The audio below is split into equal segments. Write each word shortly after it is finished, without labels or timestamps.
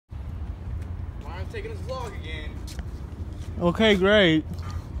Ryan's taking his vlog again. Okay, great.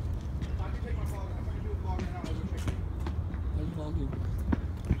 I can take my vlog. I'm going to do a vlog right now. I'll go check it.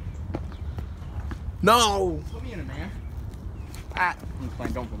 No! Put me in it, man. Ah, I'm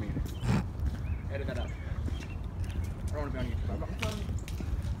playing. Don't put me in it. Edit that out. I don't want to be on YouTube. I'm already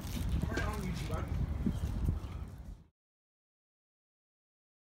on YouTube.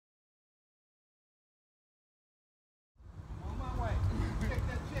 I'm on my way. Check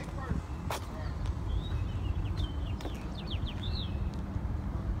that check first.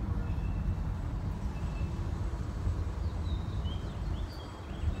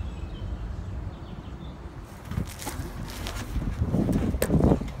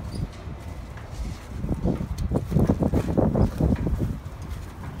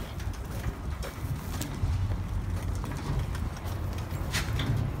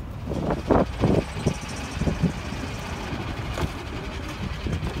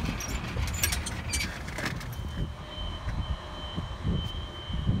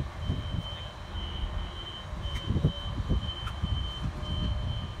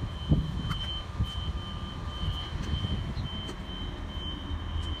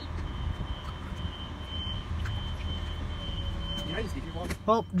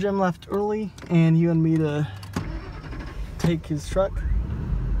 Well, Jim left early and he wanted me to take his truck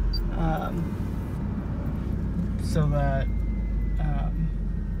so that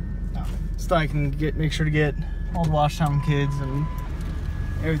I can make sure to get all the Washtown kids and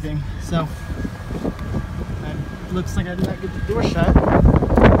everything. So it looks like I did not get the door shut,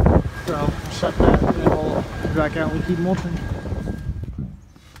 so I'll shut that and then we'll be back out and keep mulching.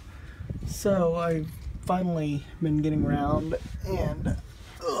 So I've finally been getting around and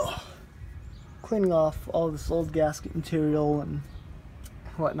cleaning off all this old gasket material and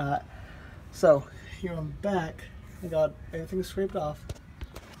whatnot. So here on the back, I got everything scraped off,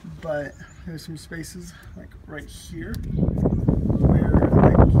 but there's some spaces like right here where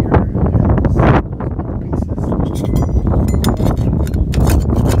my gear has those pieces.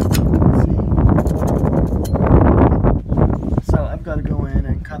 So I've got to go in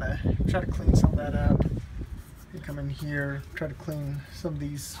and kind of try to clean some of that up. Come in here, try to clean some of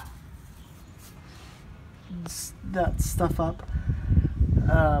that stuff up,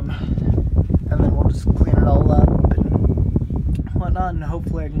 and then we'll just clean it all up and whatnot, and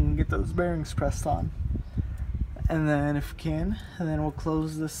hopefully I can get those bearings pressed on. And then if we can, and then we'll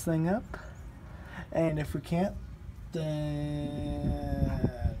close this thing up, and if we can't, then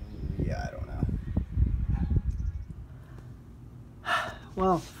yeah, I don't know.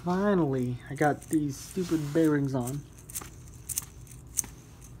 Well, finally, I got these stupid bearings on.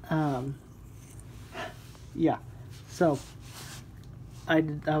 Yeah, so I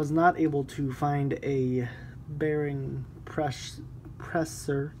was not able to find a bearing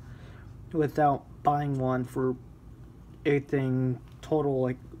presser without buying one for everything total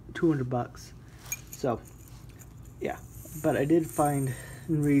like $200. So yeah, but I did find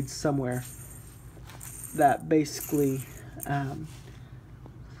and read somewhere that basically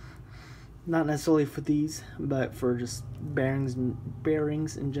not necessarily for these, but for just bearings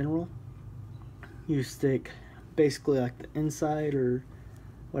in general, you stick basically like the inside or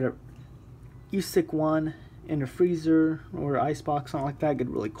whatever, you stick one in a freezer or ice box, something like that, get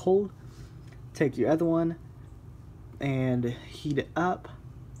really cold, take your other one and heat it up.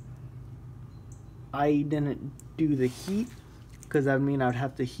 I didn't do the heat because that would mean I would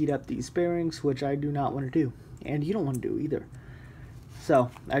have to heat up these bearings, which I do not want to do, and you don't want to do either. So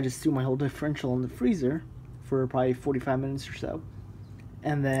I just threw my whole differential in the freezer for probably 45 minutes or so,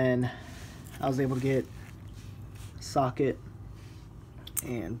 and then I was able to get a socket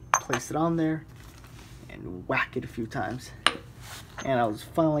and place it on there and whack it a few times, and I was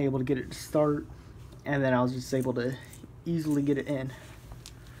finally able to get it to start, and then I was just able to easily get it in.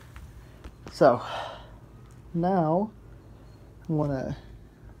 So now I want to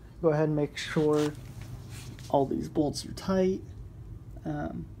go ahead and make sure all these bolts are tight,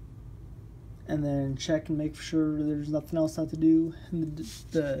 and then check and make sure there's nothing else I have to do in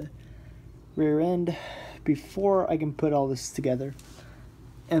the rear end before I can put all this together,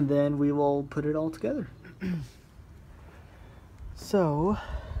 and then we will put it all together. So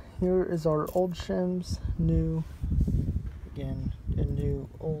here is our old shims, new, again, and new,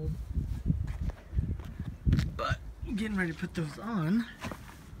 old, but getting ready to put those on.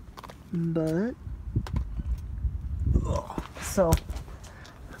 But so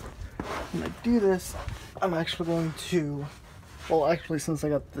when I do this, I'm actually going to, well, actually, since I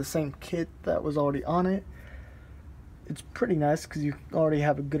got the same kit that was already on it, it's pretty nice because you already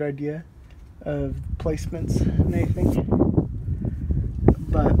have a good idea of placements and everything.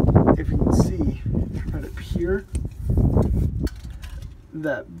 But if you can see, here,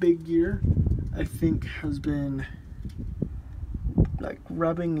 that big gear, I think has been like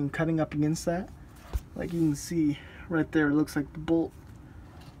rubbing and cutting up against that. Like you can see right there, it looks like the bolt,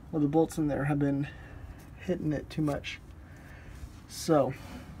 well, the bolts in there have been hitting it too much. So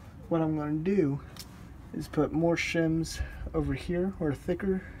what I'm going to do is put more shims over here, or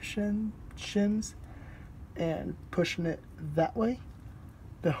thicker shims, and pushing it that way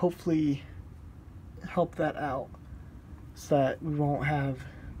to hopefully help that out, so that we won't have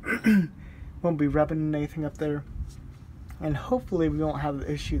won't be rubbing anything up there, and hopefully we won't have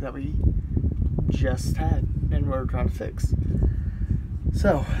the issue that we just had and we're trying to fix.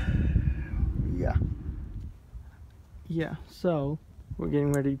 So yeah, so we're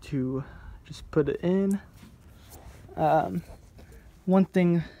getting ready to just put it in. One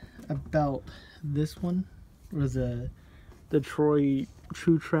thing about this one was a Detroit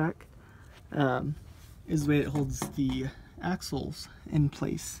Trutrac, is the way it holds the axles in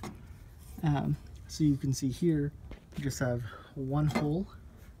place. So you can see here, you just have one hole,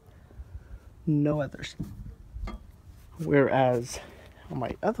 no others. Whereas on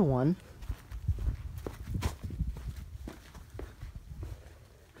my other one,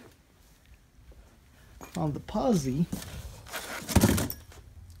 on the Posi,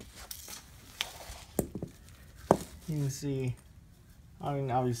 you can see, I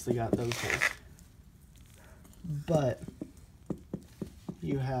mean, obviously got those holes, but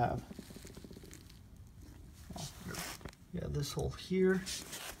you have, this hole here,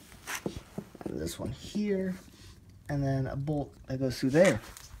 and this one here, and then a bolt that goes through there.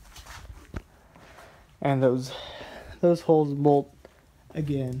 And those holes bolt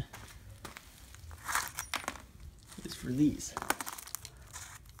again is for these.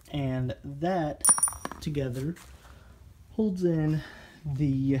 And that together holds in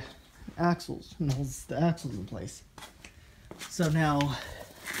the axles and holds the axles in place. So now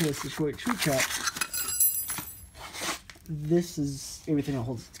this Detroit Trutrac, this is everything that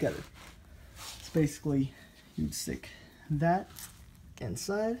holds it together. It's basically, you'd stick that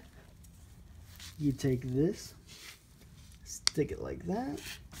inside, you take this, stick it like that,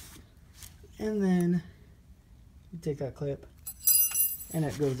 and then you take that clip and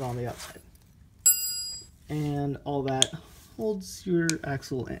it goes on the outside. And all that holds your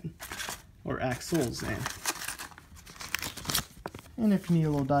axle in, or axles in. And if you need a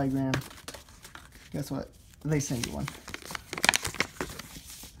little diagram, guess what? They send you one.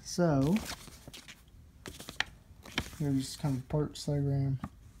 So, here's kind of parts diagram,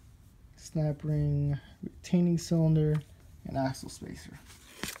 snap ring, retaining cylinder, and axle spacer.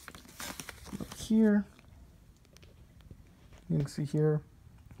 Look here, you can see here,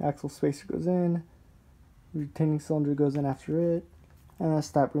 axle spacer goes in, retaining cylinder goes in after it, and the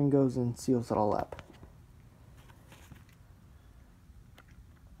snap ring goes and seals it all up.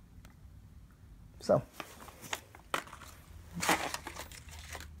 So,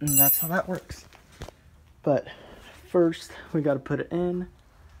 and that's how that works. But first, we got to put it in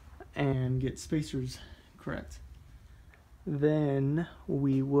and get spacers correct. Then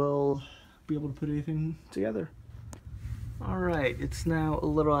we will be able to put everything together. Alright, it's now a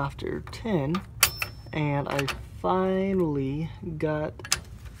little after 10, and I finally got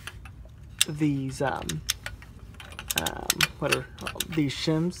these these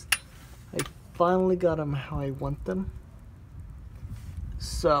shims. I finally got them how I want them.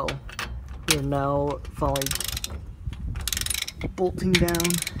 So we're now finally bolting down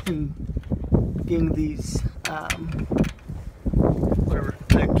and getting these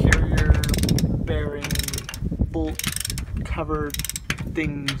the carrier bearing bolt covered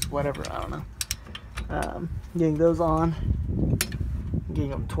things, whatever, I don't know. Getting those on, getting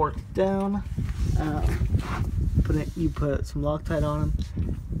them torqued down. You put some Loctite on them.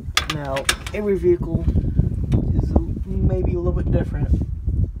 Now every vehicle is maybe a little bit different,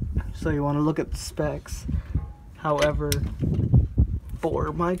 so you want to look at the specs. However,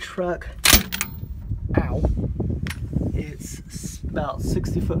 for my truck, it's about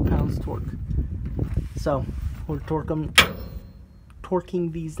 60 foot-pounds torque. So we're torquing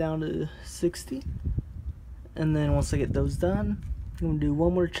these down to 60, and then once I get those done, I'm gonna do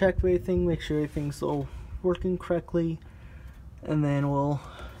one more check of everything, make sure everything's all working correctly, and then we'll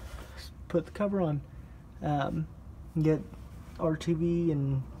put the cover on, get RTV,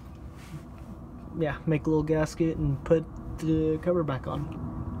 and yeah, make a little gasket and put the cover back on.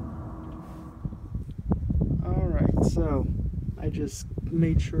 Alright, so I just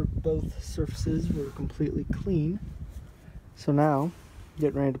made sure both surfaces were completely clean. So now,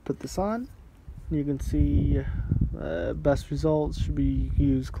 getting ready to put this on. You can see best results should be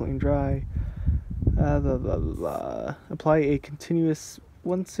use clean dry. Blah, blah, blah. Apply a continuous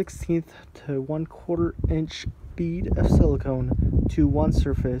 1/16 to 1/4 inch bead of silicone to one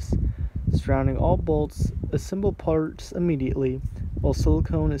surface, surrounding all bolts. Assemble parts immediately while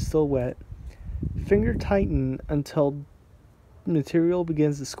silicone is still wet. Finger tighten until material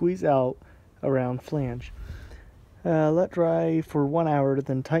begins to squeeze out around flange. Let dry for 1 hour,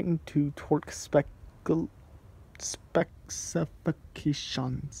 then tighten to torque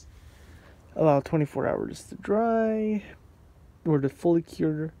specifications. Allow 24 hours to dry or to fully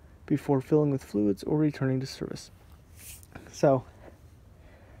cure before filling with fluids or returning to service. So,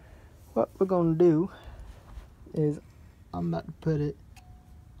 what we're going to do is I'm about to put it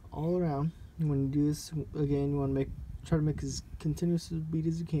all around. When you do this, again, you want to try to make as continuous a bead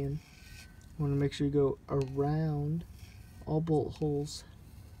as you can. You want to make sure you go around all bolt holes,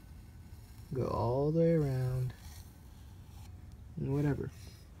 go all the way around, and whatever.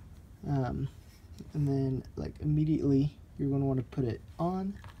 And then, like, immediately you're going to want to put it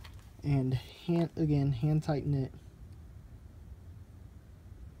on and hand tighten it.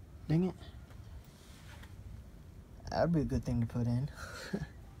 Dang it. That would be a good thing to put in.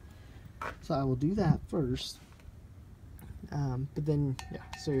 So I will do that first. But then, yeah,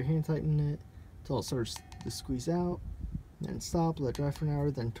 so you're hand tightening it until it starts to squeeze out. Then stop, let dry for an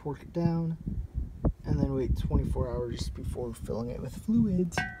hour, then torque it down. And then wait 24 hours before filling it with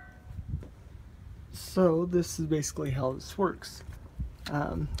fluids. So this is basically how this works.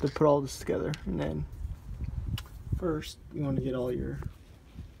 To put all this together. And then first you want to get all your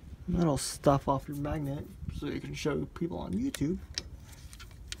metal stuff off your magnet so you can show people on YouTube.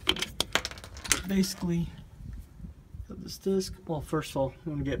 Basically, this disc, well, first of all,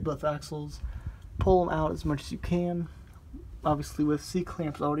 you want to get both axles, pull them out as much as you can, obviously with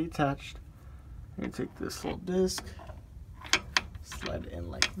C-clamps already attached. You're going to take this little disc, slide it in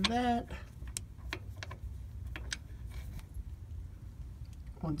like that.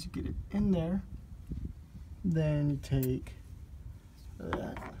 Once you get it in there, then you take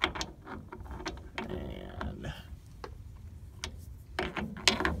that and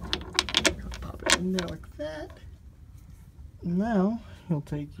pop it in there like that. Now you'll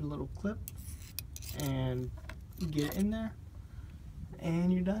take your little clip and get it in there,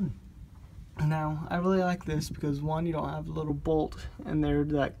 and you're done. Now I really like this because, one, you don't have a little bolt in there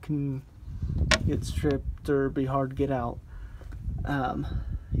that can get stripped or be hard to get out.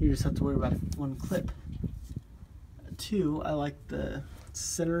 You just have to worry about one clip. Two, I like the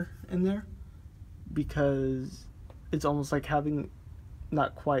center in there because it's almost like having,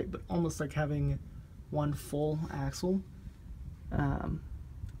 not quite, but almost like having one full axle,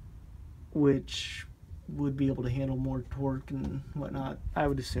 which would be able to handle more torque and whatnot, I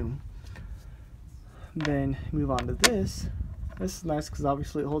would assume. Then move on to this. This is nice because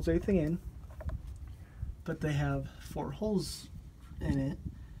obviously it holds everything in, but they have 4 holes in it.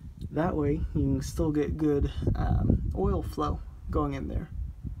 That way you can still get good oil flow going in there.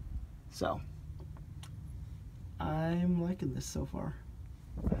 So I'm liking this so far.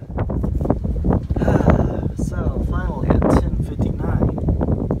 So finally at 10:59,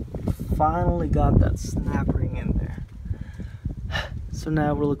 we finally got that snap ring in there. So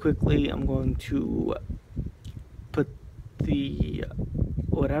now really quickly I'm going to put the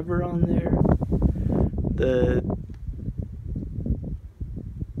whatever on there, the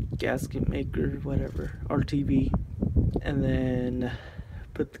gasket maker, whatever, RTV, and then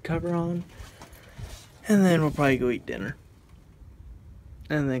put the cover on, and then we'll probably go eat dinner,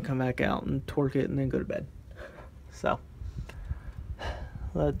 and then come back out and torque it and then go to bed. So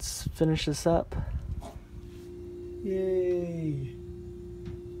let's finish this up. Yay,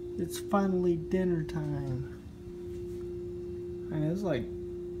 it's finally dinner time. And it was like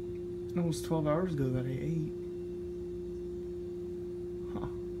almost 12 hours ago that I ate.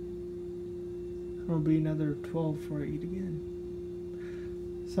 It'll be another 12 before I eat again.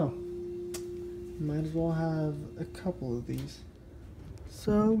 So, might as well have a couple of these.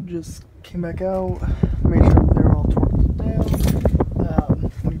 So, just came back out, made sure they're all torqued down.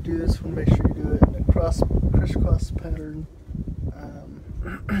 When you do this, we'll make sure you do it in a crisscross pattern.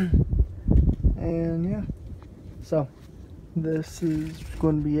 And yeah, so this is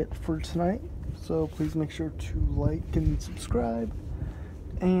going to be it for tonight. So please make sure to like and subscribe,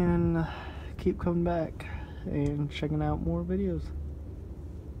 and keep coming back and checking out more videos.